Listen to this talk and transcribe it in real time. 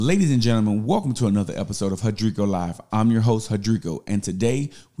Ladies and gentlemen, welcome to another episode of Hadrico Live. I'm your host, Hadrico, and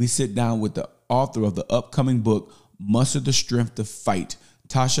today we sit down with the author of the upcoming book, Muster the Strength to Fight,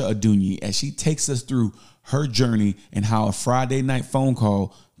 Tasha Odunuyi, as she takes us through her journey and how a Friday night phone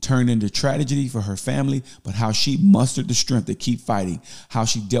call turned into tragedy for her family, but how she mustered the strength to keep fighting, how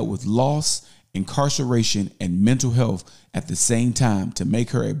she dealt with loss, incarceration, and mental health at the same time to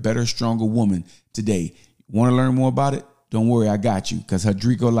make her a better, stronger woman today. Want to learn more about it? Don't worry, I got you, because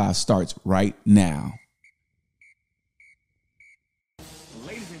Hadrico Live starts right now.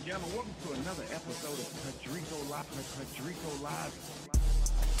 Ladies and gentlemen, welcome to another episode of Hadrico Live.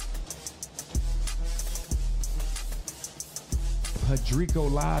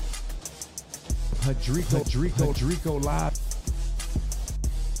 Hadrico Live. Hadrico Live. Hadrico Live.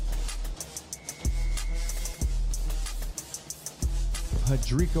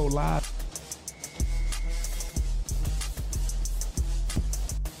 Hadrico Live.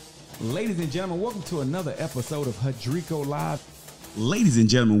 Ladies and gentlemen, welcome to another episode of Hadrico Live. Ladies and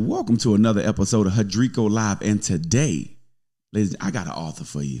gentlemen, welcome to another episode of Hadrico Live. And today, ladies, I got an author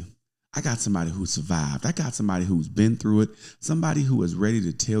for you. I got somebody who survived. I got somebody who's been through it. Somebody who is ready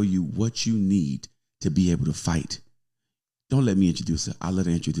to tell you what you need to be able to fight. Don't let me introduce her. I'll let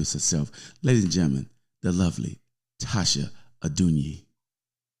her introduce herself. Ladies and gentlemen, the lovely Tasha Odunuyi.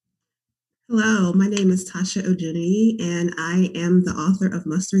 Hello, my name is Tasha Odunuyi, and I am the author of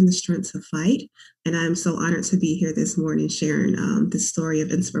Mustering the Strength to Fight. And I'm so honored to be here this morning sharing this story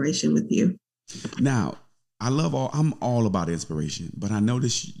of inspiration with you. Now, I'm all about inspiration, but I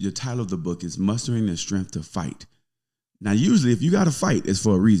noticed the title of the book is Mustering the Strength to Fight. Now, usually if you got to fight, it's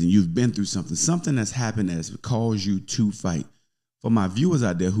for a reason. You've been through something that's happened that has caused you to fight. For my viewers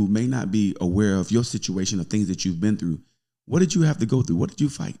out there who may not be aware of your situation or things that you've been through, what did you have to go through? What did you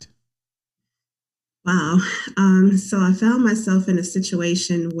fight? Wow. So I found myself in a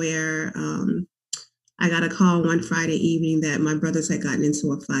situation where I got a call one Friday evening that my brothers had gotten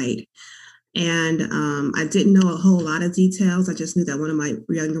into a fight. And I didn't know a whole lot of details. I just knew that one of my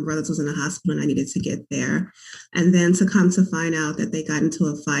younger brothers was in the hospital and I needed to get there. And then to come to find out that they got into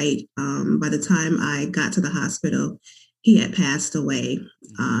a fight, by the time I got to the hospital, he had passed away.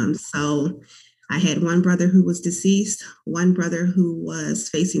 So I had one brother who was deceased, one brother who was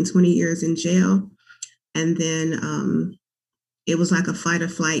facing 20 years in jail. And then it was like a fight or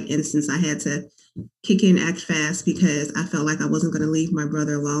flight instance. I had to kick in, act fast, because I felt like I wasn't going to leave my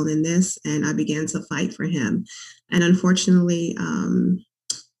brother alone in this. And I began to fight for him. And unfortunately,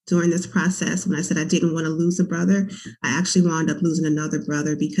 during this process, when I said I didn't want to lose a brother, I actually wound up losing another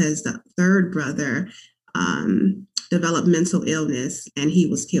brother because the third brother developed mental illness and he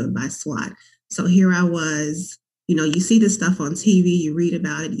was killed by SWAT. So here I was. You know, you see this stuff on TV, you read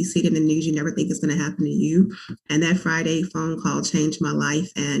about it, you see it in the news, you never think it's going to happen to you. And that Friday phone call changed my life.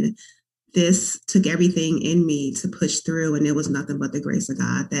 And this took everything in me to push through. And it was nothing but the grace of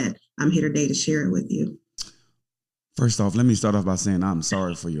God that I'm here today to share it with you. First off, let me start off by saying I'm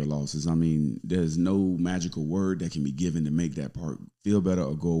sorry for your losses. I mean, there's no magical word that can be given to make that part feel better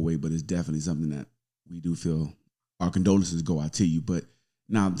or go away, but it's definitely something that we do feel our condolences go out to you. But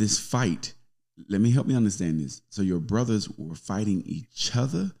now this fight, help me understand this. So your brothers were fighting each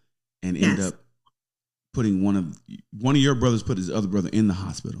other and end up putting one of your brothers put his other brother in the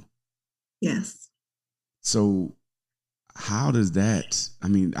hospital. Yes. So how does that, I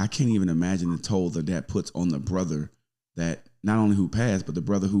mean, I can't even imagine the toll that puts on the brother that not only who passed, but the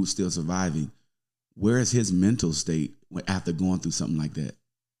brother who's still surviving. Where is his mental state after going through something like that?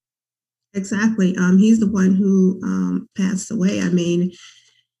 Exactly. He's the one who passed away. I mean,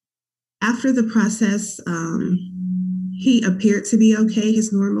 after the process, he appeared to be okay,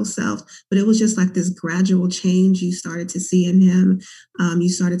 his normal self, but it was just like this gradual change you started to see in him. You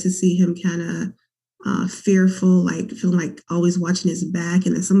started to see him kind of fearful, like feeling like always watching his back.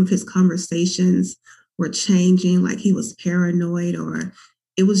 And then some of his conversations were changing, like he was paranoid, or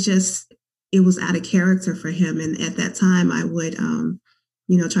it was out of character for him. And at that time I would,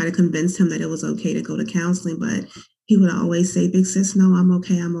 try to convince him that it was okay to go to counseling, but he would always say, "Big sis, no, I'm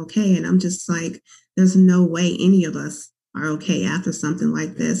okay. And I'm just like, there's no way any of us are okay after something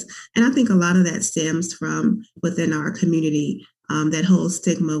like this. And I think a lot of that stems from within our community, that whole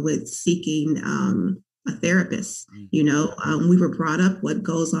stigma with seeking a therapist. We were brought up, what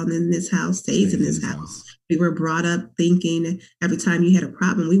goes on in this house stays in this house. We were brought up thinking every time you had a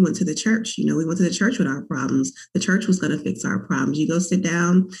problem, we went to the church. We went to the church with our problems. The church was going to fix our problems. You go sit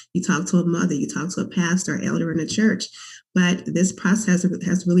down, you talk to a mother, you talk to a pastor, elder in the church. But this process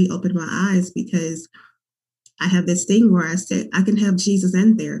has really opened my eyes, because I have this thing where I said I can have Jesus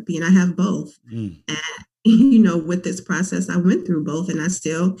and therapy, and I have both. And with this process, I went through both, and I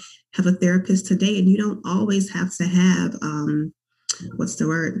still have a therapist today. And you don't always have to have, what's the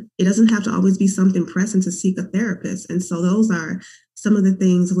word? It doesn't have to always be something pressing to seek a therapist. And so those are some of the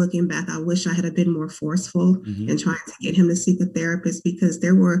things looking back. I wish I had been more forceful in trying to get him to seek a therapist, because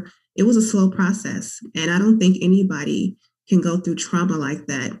it was a slow process. And I don't think anybody can go through trauma like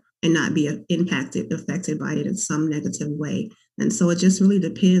that and not be affected by it in some negative way. And so it just really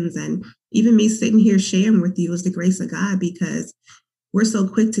depends. And even me sitting here sharing with you is the grace of God, because we're so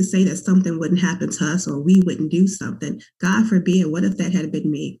quick to say that something wouldn't happen to us or we wouldn't do something. God forbid, what if that had been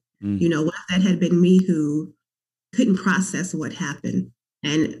me? What if that had been me who couldn't process what happened?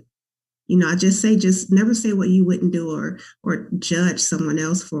 And, I just say, just never say what you wouldn't do, or judge someone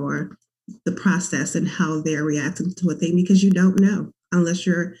else for the process and how they're reacting to a thing, because you don't know unless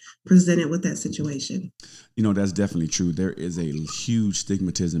you're presented with that situation. That's definitely true. There is a huge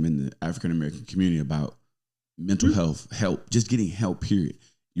stigmatism in the African American community about mental health, help, just getting help, period.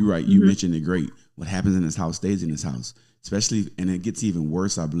 You're right. You mentioned it great. What happens in this house stays in this house, especially, and it gets even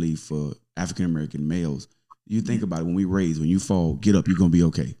worse, I believe, for African American males. You think about it, when you fall, get up, you're going to be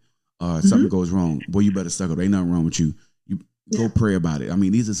okay. Something goes wrong, boy, you better suck up. Ain't nothing wrong with you. You go pray about it. I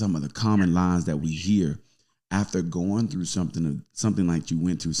mean, these are some of the common lines that we hear after going through something like you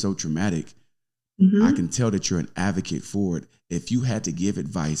went through, so traumatic. I can tell that you're an advocate for it. If you had to give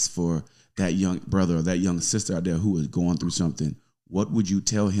advice for that young brother or that young sister out there who is going through something, what would you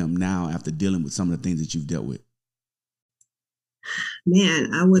tell him now after dealing with some of the things that you've dealt with?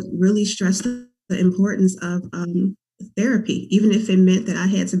 Man, I would really stress the importance of therapy, even if it meant that I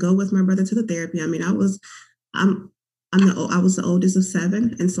had to go with my brother to the therapy. I mean, I was the oldest of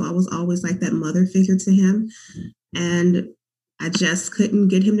 7, and so I was always like that mother figure to him, and I just couldn't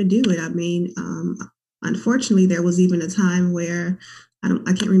get him to do it. I mean, unfortunately, there was even a time where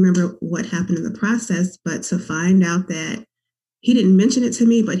I can't remember what happened in the process, but to find out that he didn't mention it to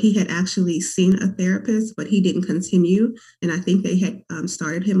me, but he had actually seen a therapist, but he didn't continue. And I think they had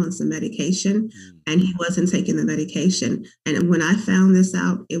started him on some medication, and he wasn't taking the medication. And when I found this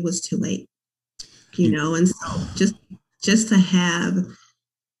out, it was too late, and so just to have,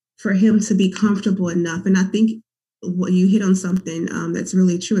 for him to be comfortable enough. And I think what you hit on something that's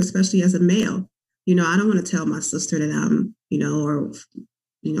really true, especially as a male. I don't want to tell my sister that I'm, or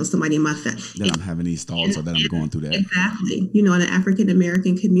somebody in my family that I'm having these thoughts or that I'm going through that. Exactly. In the African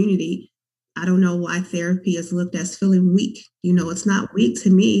American community, I don't know why therapy is looked as feeling weak. It's not weak to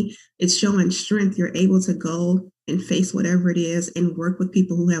me. It's showing strength. You're able to go and face whatever it is and work with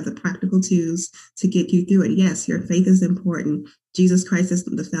people who have the practical tools to get you through it. Yes, your faith is important. Jesus Christ is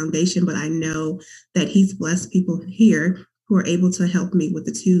the foundation, but I know that he's blessed people here who are able to help me with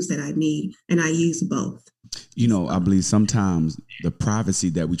the tools that I need, and I use both. I believe sometimes the privacy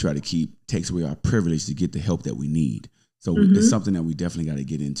that we try to keep takes away our privilege to get the help that we need. So it's something that we definitely got to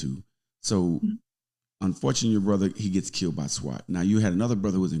get into. So unfortunately, your brother, he gets killed by SWAT. Now, you had another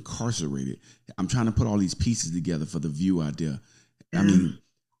brother who was incarcerated. I'm trying to put all these pieces together for the view out there. I mean,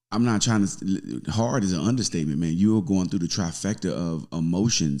 I'm not trying to, hard is an understatement, man. You're going through the trifecta of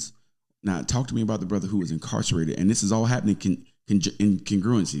emotions. Now, talk to me about the brother who was incarcerated. And this is all happening in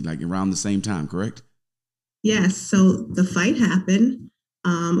congruency, like around the same time, correct? Yes. So the fight happened.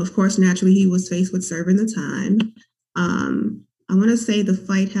 Of course, naturally, he was faced with serving the time. I want to say the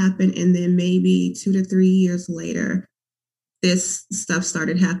fight happened, and then maybe 2 to 3 years later, this stuff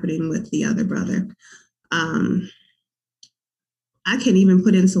started happening with the other brother. I can't even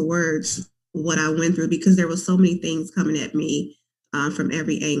put into words what I went through, because there were so many things coming at me from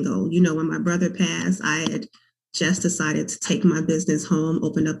every angle. When my brother passed, I had just decided to take my business home,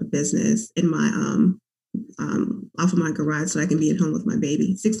 open up a business in my off of my garage so I can be at home with my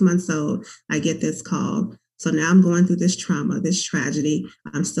baby. 6 months old, I get this call. So now I'm going through this trauma, this tragedy.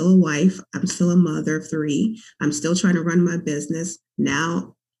 I'm still a wife. I'm still a mother of 3. I'm still trying to run my business.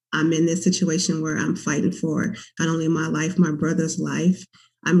 Now I'm in this situation where I'm fighting for not only my life, my brother's life.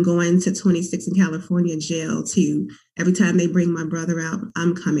 I'm going to 26 in California jail too. Every time they bring my brother out,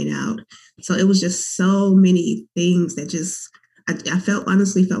 I'm coming out. So it was just so many things that I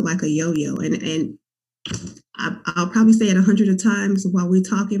honestly felt like a yo-yo. And I'll probably say it 100 times while we're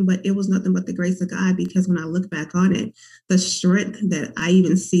talking, but it was nothing but the grace of God, because when I look back on it, the strength that I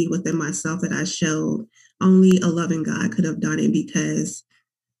even see within myself that I showed, only a loving God could have done it. Because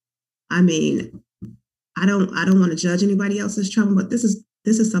I mean, I don't want to judge anybody else's trauma, but this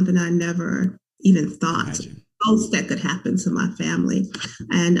is something I never even thought that could happen to my family.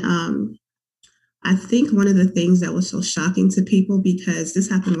 And I think one of the things that was so shocking to people, because this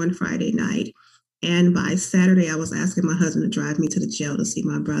happened one Friday night, And by Saturday, I was asking my husband to drive me to the jail to see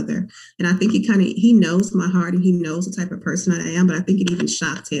my brother. And I think he knows my heart and he knows the type of person I am. But I think it even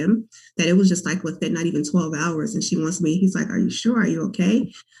shocked him that it was just like within not even 12 hours. And she wants me, he's like, are you sure? Are you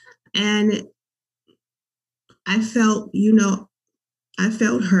okay? And I felt, I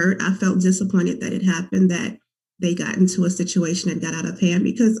felt hurt. I felt disappointed that it happened, that they got into a situation that got out of hand.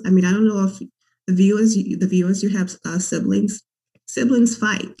 Because I mean, I don't know if the viewers, you have siblings. Siblings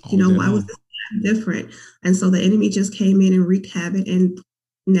fight. Why was this different? And so the enemy just came in and wreaked havoc. And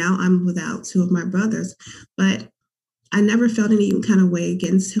now I'm without two of my brothers. But I never felt any kind of way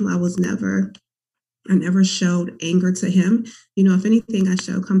against him. I never showed anger to him. If anything, I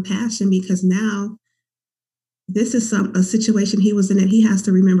showed compassion, because now this is a situation he was in that he has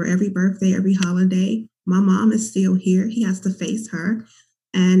to remember every birthday, every holiday. My mom is still here. He has to face her.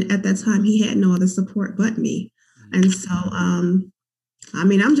 And at that time, he had no other support but me. And so,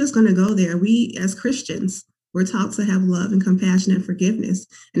 I'm just going to go there. We, as Christians, we're taught to have love and compassion and forgiveness.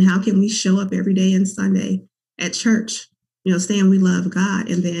 And how can we show up every day and Sunday at church, saying we love God,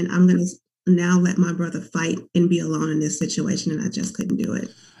 and then I'm going to now let my brother fight and be alone in this situation, and I just couldn't do it.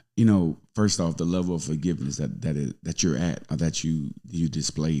 First off, the level of forgiveness that you're at, or that you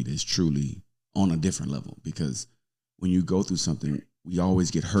displayed, is truly on a different level. Because when you go through something, we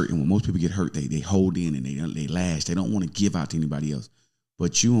always get hurt, and when most people get hurt, they hold in and they lash. They don't want to give out to anybody else.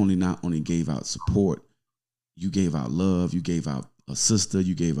 But you not only gave out support, you gave out love, you gave out a sister,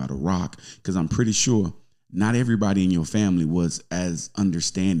 you gave out a rock. Because I'm pretty sure not everybody in your family was as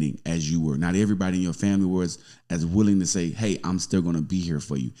understanding as you were. Not everybody in your family was as willing to say, hey, I'm still going to be here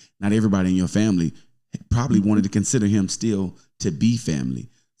for you. Not everybody in your family probably wanted to consider him still to be family.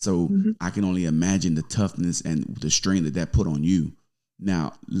 So I can only imagine the toughness and the strain that put on you.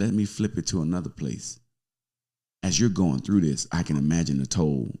 Now, let me flip it to another place. As you're going through this, I can imagine the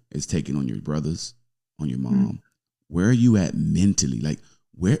toll it's taking on your brothers, on your mom. Where are you at mentally? Like,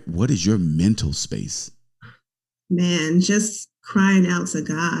 what is your mental space? Man, just crying out to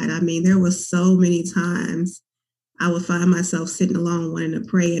God. I mean, there was so many times I would find myself sitting alone wanting to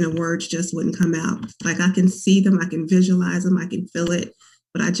pray, and the words just wouldn't come out. Like, I can see them, I can visualize them, I can feel it,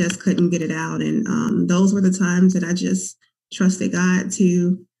 but I just couldn't get it out. And those were the times that I just trusted God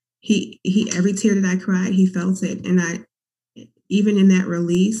to, he every tear that I cried, he felt it. And even in that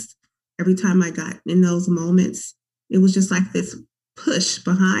release, every time I got in those moments, it was just like this push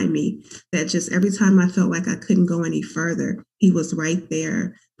behind me that just every time I felt like I couldn't go any further, he was right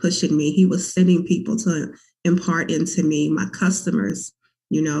there pushing me. He was sending people to impart into me, my customers.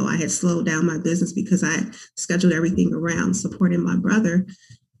 I had slowed down my business because I scheduled everything around supporting my brother.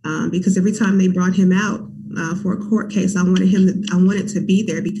 Because every time they brought him out for a court case, I wanted to be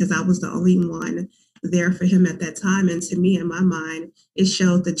there, because I was the only one there for him at that time. And to me, in my mind, it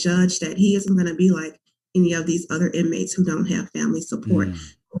showed the judge that he isn't going to be like any of these other inmates who don't have family support.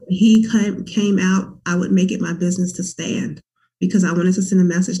 When he came out, I would make it my business to stand, because I wanted to send a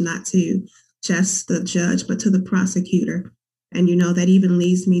message not to just the judge, but to the prosecutor. And, that even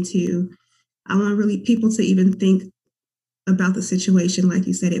leads me to, I want really people to even think about the situation, like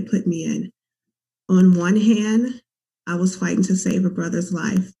you said, it put me in. On one hand, I was fighting to save a brother's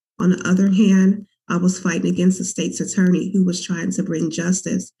life. On the other hand, I was fighting against the state's attorney who was trying to bring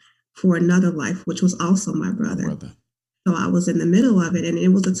justice for another life, which was also my brother. So I was in the middle of it, and it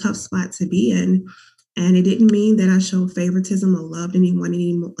was a tough spot to be in. And it didn't mean that I showed favoritism or loved anyone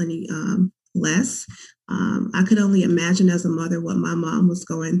any less. I could only imagine as a mother what my mom was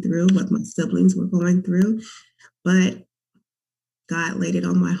going through, what my siblings were going through. But God laid it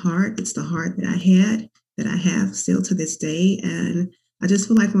on my heart. It's the heart that I have still to this day. And I just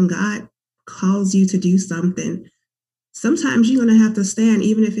feel like when God calls you to do something, sometimes you're going to have to stand,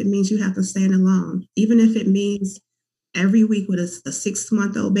 even if it means you have to stand alone, even if it means every week with a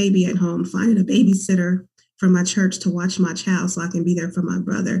 6-month-old baby at home, finding a babysitter from my church to watch my child so I can be there for my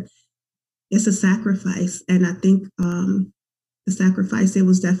brother. It's a sacrifice. And I think the sacrifice, it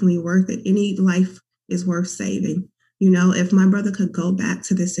was definitely worth it. Any life is worth saving. If my brother could go back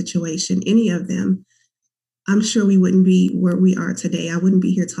to this situation, any of them, I'm sure we wouldn't be where we are today. I wouldn't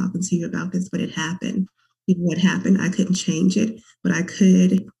be here talking to you about this, but it happened. What happened, I couldn't change it, but I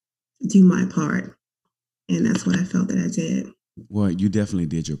could do my part. And that's what I felt that I did. Well, you definitely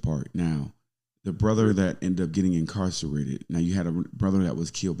did your part. Now, the brother that ended up getting incarcerated, now you had a brother that was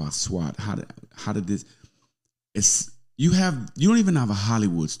killed by SWAT. How did this, you don't even have a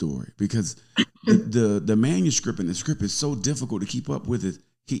Hollywood story, because the manuscript and the script is so difficult to keep up with it.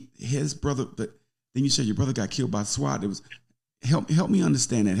 His brother, then you said your brother got killed by SWAT. It was help me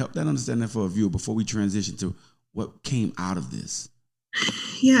understand that. Help that understand that for a viewer before we transition to what came out of this.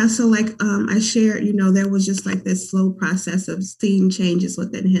 Yeah, so like I shared, there was just like this slow process of seeing changes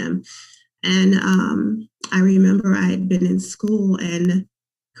within him. And I remember I had been in school, and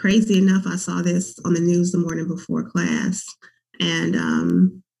crazy enough, I saw this on the news the morning before class.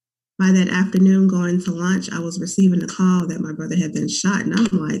 And by that afternoon, going to lunch, I was receiving a call that my brother had been shot. And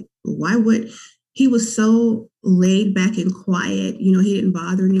I'm like, why would he was so laid back and quiet? He didn't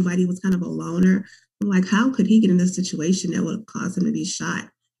bother anybody, he was kind of a loner. I'm like, how could he get in a situation that would have caused him to be shot?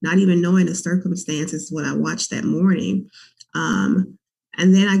 Not even knowing the circumstances, what I watched that morning.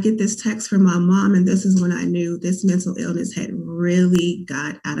 And then I get this text from my mom, and this is when I knew this mental illness had really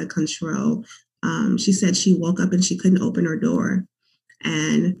got out of control. She said she woke up and she couldn't open her door.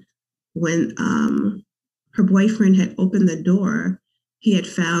 And when her boyfriend had opened the door, he had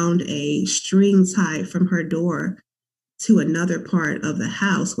found a string tied from her door to another part of the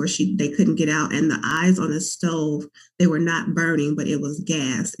house where they couldn't get out, and the eyes on the stove, they were not burning, but it was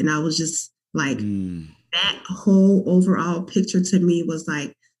gas. And I was just like, that whole overall picture to me was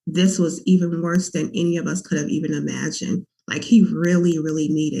like, this was even worse than any of us could have even imagined. Like, he really, really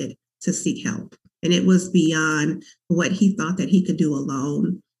needed to seek help. And it was beyond what he thought that he could do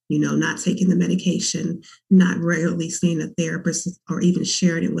alone, not taking the medication, not regularly seeing a therapist or even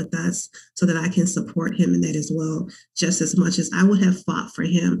sharing it with us so that I can support him in that as well, just as much as I would have fought for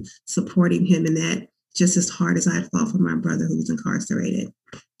him, supporting him in that just as hard as I fought for my brother who was incarcerated.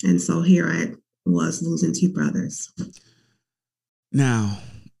 And so here I was losing two brothers. Now,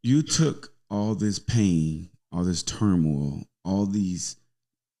 you took all this pain, all this turmoil, all these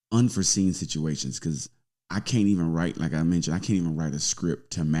unforeseen situations, because I can't even write, like I mentioned, I can't even write a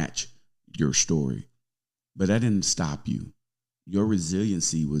script to match your story. But that didn't stop you. Your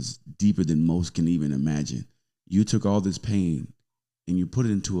resiliency was deeper than most can even imagine. You took all this pain and you put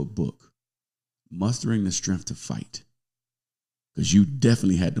it into a book, Mustering the Strength to Fight, because you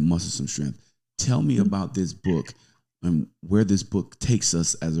definitely had to muster some strength. Tell me about this book and where this book takes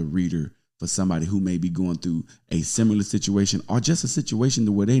us as a reader for somebody who may be going through a similar situation or just a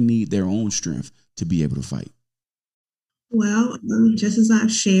situation where they need their own strength to be able to fight. Well, just as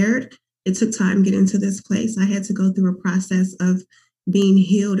I've shared, it took time getting to this place. I had to go through a process of being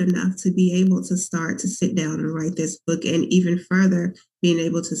healed enough to be able to start to sit down and write this book, and even further, being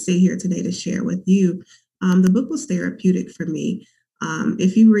able to sit here today to share with you. The book was therapeutic for me.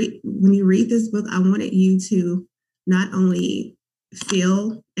 When you read this book, I wanted you to not only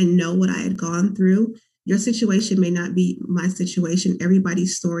feel and know what I had gone through. Your situation may not be my situation.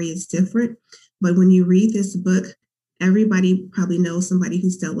 Everybody's story is different. But when you read this book, everybody probably knows somebody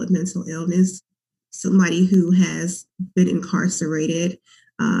who's dealt with mental illness, somebody who has been incarcerated,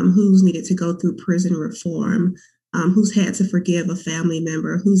 who's needed to go through prison reform, who's had to forgive a family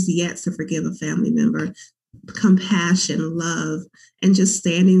member, who's yet to forgive a family member. Compassion, love, and just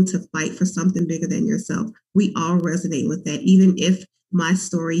standing to fight for something bigger than yourself. We all resonate with that. Even if my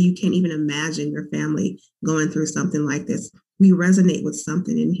story, you can't even imagine your family going through something like this. We resonate with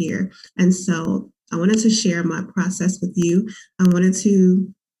something in here. And so I wanted to share my process with you. I wanted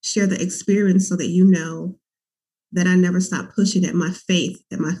to share the experience so that you know that I never stopped pushing at my faith,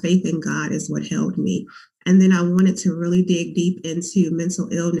 that my faith in God is what held me. And then I wanted to really dig deep into mental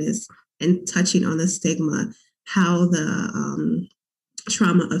illness and touching on the stigma, how the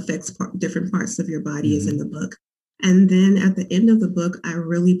trauma affects different parts of your body is in the book. And then at the end of the book, I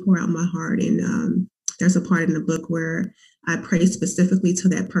really pour out my heart. And there's a part in the book where I pray specifically to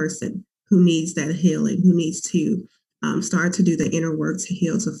that person who needs that healing, who needs to start to do the inner work to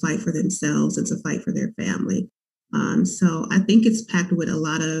heal, to fight for themselves and to fight for their family. So I think it's packed with a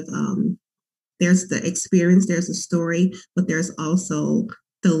lot of, there's the experience, there's a story, but there's also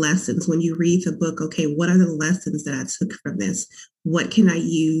the lessons. When you read the book, okay, what are the lessons that I took from this? What can I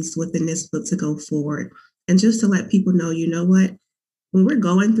use within this book to go forward? And just to let people know, you know what? When we're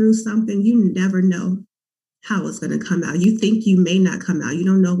going through something, you never know how it's going to come out. You think you may not come out. You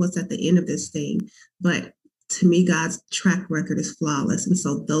don't know what's at the end of this thing. But to me, God's track record is flawless. And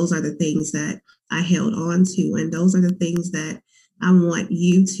so those are the things that I held on to. And those are the things that I want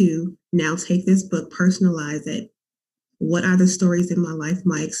you to now take this book, personalize it. What are the stories in my life,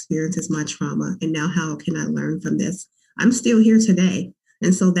 my experiences, my trauma? And now how can I learn from this? I'm still here today.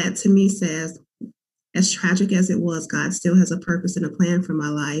 And so that to me says, as tragic as it was, God still has a purpose and a plan for my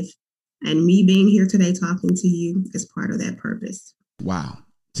life. And me being here today talking to you is part of that purpose. Wow.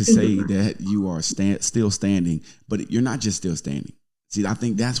 To say that you are still standing, but you're not just still standing. See, I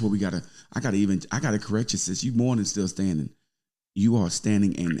think that's what I gotta correct you, sis. You more than still standing. You are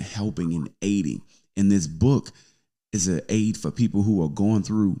standing and helping and aiding. And this book is an aid for people who are going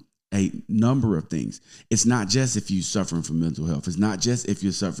through a number of things. It's not just if you're suffering from mental health. It's not just if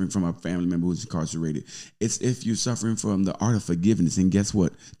you're suffering from a family member who's incarcerated. It's if you're suffering from the art of forgiveness. And guess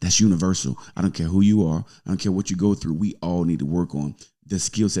what? That's universal. I don't care who you are. I don't care what you go through. We all need to work on the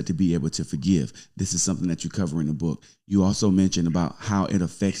skill set to be able to forgive. This is something that you cover in the book. You also mentioned about how it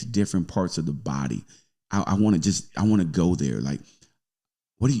affects different parts of the body. I want to go there. Like,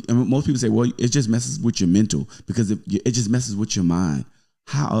 most people say, well, it just messes with your mental, because it just messes with your mind.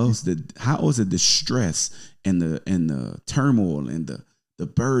 How else did the stress and the turmoil and the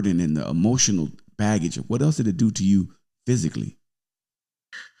burden and the emotional baggage, what else did it do to you physically?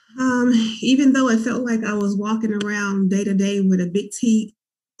 Even though it felt like I was walking around day to day with a big T,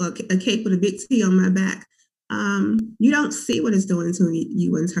 a cape with a big T on my back, you don't see what it's doing to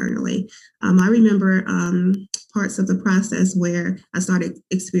you internally. I remember parts of the process where I started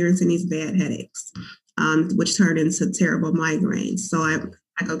experiencing these bad headaches, which turned into terrible migraines. So I'm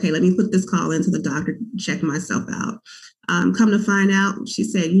like, okay, let me put this call into the doctor, check myself out. Come to find out, she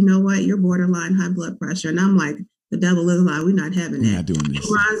said, you know what, you're borderline high blood pressure. And I'm like, the devil is a lie. We're not having that. We're not doing this.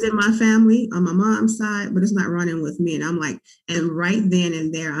 It runs in my family on my mom's side, but it's not running with me. And I'm like, and right then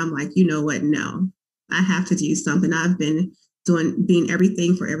and there, I'm like, you know what? No, I have to do something. I've been being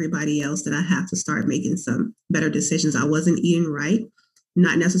everything for everybody else, that I have to start making some better decisions. I wasn't eating right,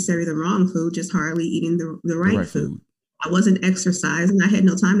 not necessarily the wrong food, just hardly eating the right food. I wasn't exercising. I had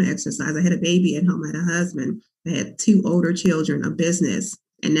no time to exercise. I had a baby at home. I had a husband. I had 2 older children, a business,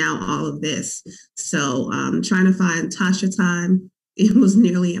 and now all of this. So trying to find Tasha time, it was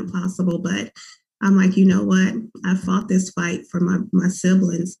nearly impossible. But I'm like, you know what? I fought this fight for my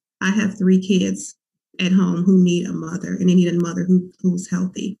siblings. I have 3 kids at home who need a mother, and they need a mother who's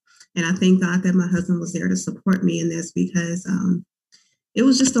healthy. And I thank God that my husband was there to support me in this, because it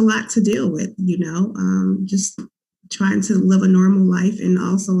was just a lot to deal with, just trying to live a normal life. And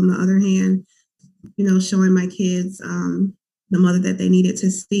also, on the other hand, showing my kids the mother that they needed to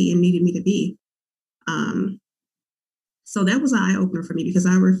see and needed me to be. So that was an eye opener for me, because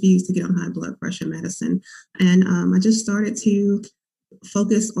I refused to get on high blood pressure medicine. And I just started to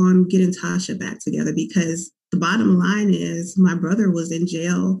focus on getting Tasha back together, because the bottom line is my brother was in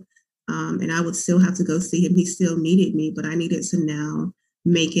jail, and I would still have to go see him. He still needed me, but I needed to now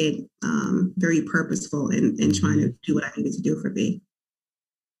make it very purposeful and trying to do what I needed to do for B.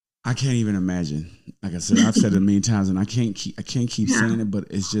 I can't even imagine. Like I said, I've said it a million times, and I can't keep saying it, but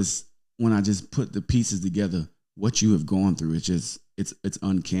it's just, when I just put the pieces together, what you have gone through, it's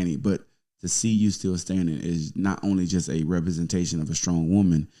uncanny. But to see you still standing is not only just a representation of a strong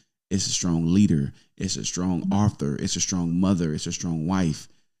woman, it's a strong leader, it's a strong author, it's a strong mother, it's a strong wife.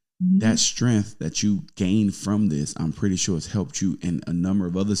 That strength that you gained from this, I'm pretty sure has helped you in a number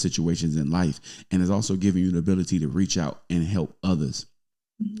of other situations in life, and has also given you the ability to reach out and help others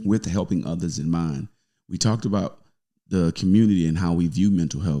with helping others in mind. We talked about the community and how we view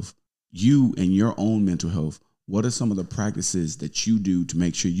mental health. You and your own mental health, what are some of the practices that you do to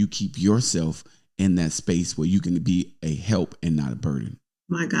make sure you keep yourself in that space where you can be a help and not a burden?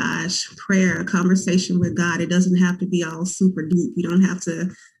 My gosh, prayer, a conversation with God. It doesn't have to be all super deep. You don't have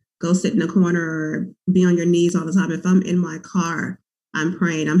to go sit in a corner or be on your knees all the time. If I'm in my car, I'm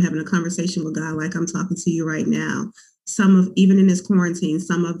praying, I'm having a conversation with God like I'm talking to you right now. Even in this quarantine,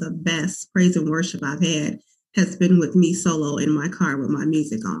 some of the best praise and worship I've had has been with me solo in my car with my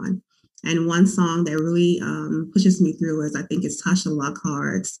music on. And one song that really pushes me through is, I think it's Tasha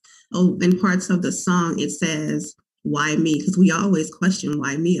Lockhart's. Oh, in parts of the song, it says, why me? Because we always question,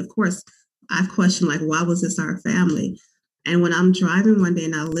 why me? Of course, I've questioned, like, why was this our family? And when I'm driving one day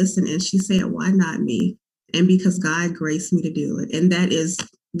and I listen, and she said, why not me? And because God graced me to do it. And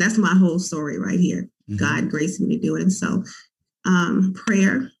that's my whole story right here. God graced me to do it. And so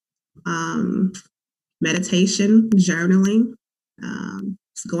prayer, meditation, journaling,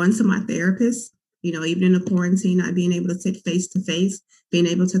 going to my therapist, even in the quarantine, not being able to sit face to face, being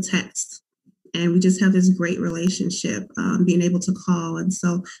able to text. And we just have this great relationship, being able to call. And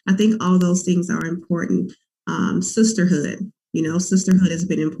so I think all those things are important. Sisterhood, sisterhood has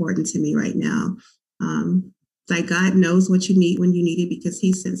been important to me right now. Like, God knows what you need when you need it, because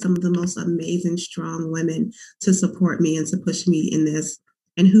he sent some of the most amazing, strong women to support me and to push me in this,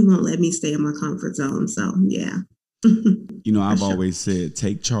 and who won't let me stay in my comfort zone. So, yeah. I've always said,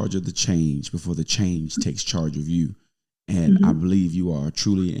 take charge of the change before the change takes charge of you. And I believe you are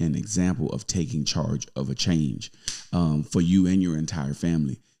truly an example of taking charge of a change for you and your entire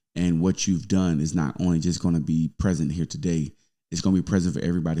family. And what you've done is not only just going to be present here today It's going to be present for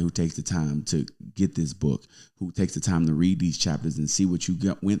everybody who takes the time to get this book, who takes the time to read these chapters and see what you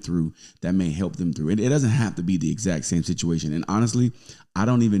went through that may help them through it. It doesn't have to be the exact same situation. And honestly, I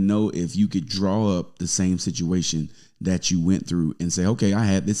don't even know if you could draw up the same situation that you went through and say, okay, I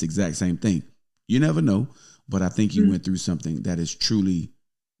had this exact same thing. You never know. But I think you went through something that has truly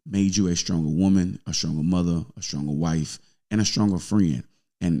made you a stronger woman, a stronger mother, a stronger wife, and a stronger friend.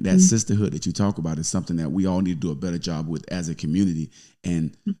 And that sisterhood that you talk about is something that we all need to do a better job with as a community.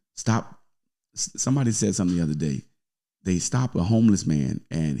 And stop. Somebody said something the other day. They stopped a homeless man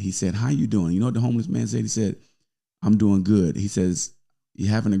and he said, how you doing? You know what the homeless man said? He said, I'm doing good. He says, you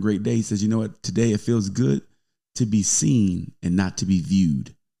having a great day? He says, you know what? Today it feels good to be seen and not to be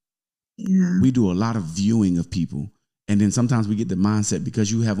viewed. Yeah. We do a lot of viewing of people. And then sometimes we get the mindset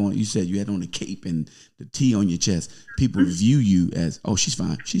because you said you had on a cape and the T on your chest. People view you as, oh, she's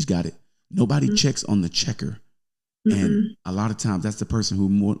fine. She's got it. Nobody checks on the checker. And a lot of times that's the person who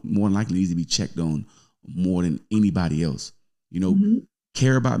more likely needs to be checked on more than anybody else. You know,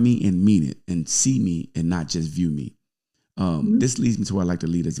 care about me and mean it and see me and not just view me. This leads me to where I like to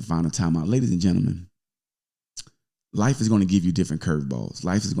lead as a final time out. Ladies and gentlemen, life is going to give you different curveballs.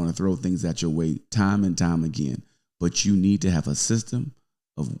 Life is going to throw things at your way time and time again. But you need to have a system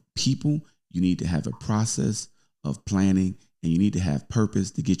of people. You need to have a process of planning, and you need to have purpose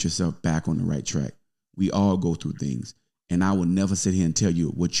to get yourself back on the right track. We all go through things. And I will never sit here and tell you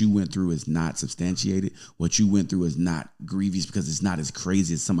what you went through is not substantiated. What you went through is not grievous because it's not as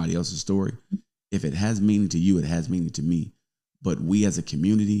crazy as somebody else's story. If it has meaning to you, it has meaning to me. But we as a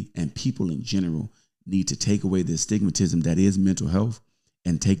community and people in general need to take away the stigmatism that is mental health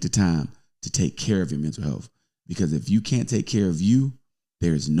and take the time to take care of your mental health. Because if you can't take care of you,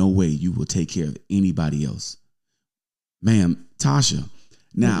 there is no way you will take care of anybody else. Ma'am, Tasha,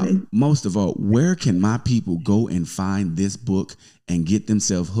 now, most of all, where can my people go and find this book and get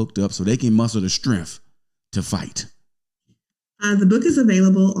themselves hooked up so they can muster the strength to fight? The book is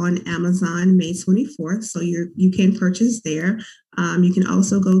available on Amazon May 24th, so you can purchase there. You can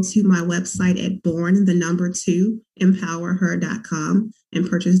also go to my website at born2empowerher.com and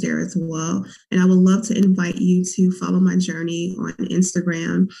purchase there as well. And I would love to invite you to follow my journey on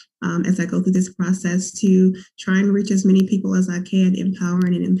Instagram as I go through this process to try and reach as many people as I can,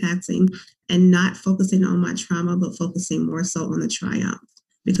 empowering and impacting, and not focusing on my trauma, but focusing more so on the triumph,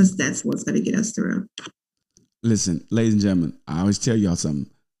 because that's what's going to get us through. Listen, ladies and gentlemen, I always tell y'all something.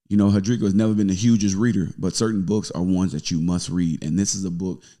 You know, Hadrico has never been the hugest reader, but certain books are ones that you must read. And this is a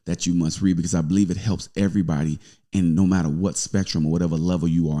book that you must read because I believe it helps everybody, and no matter what spectrum or whatever level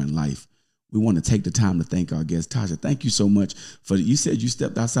you are in life. We want to take the time to thank our guest, Tasha. Thank you so much you said you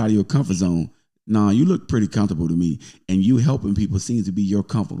stepped outside of your comfort zone. Nah, you look pretty comfortable to me, and you helping people seems to be your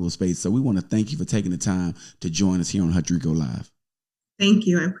comfortable space. So we want to thank you for taking the time to join us here on Hadrico Live. Thank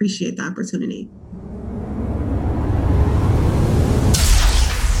you. I appreciate the opportunity.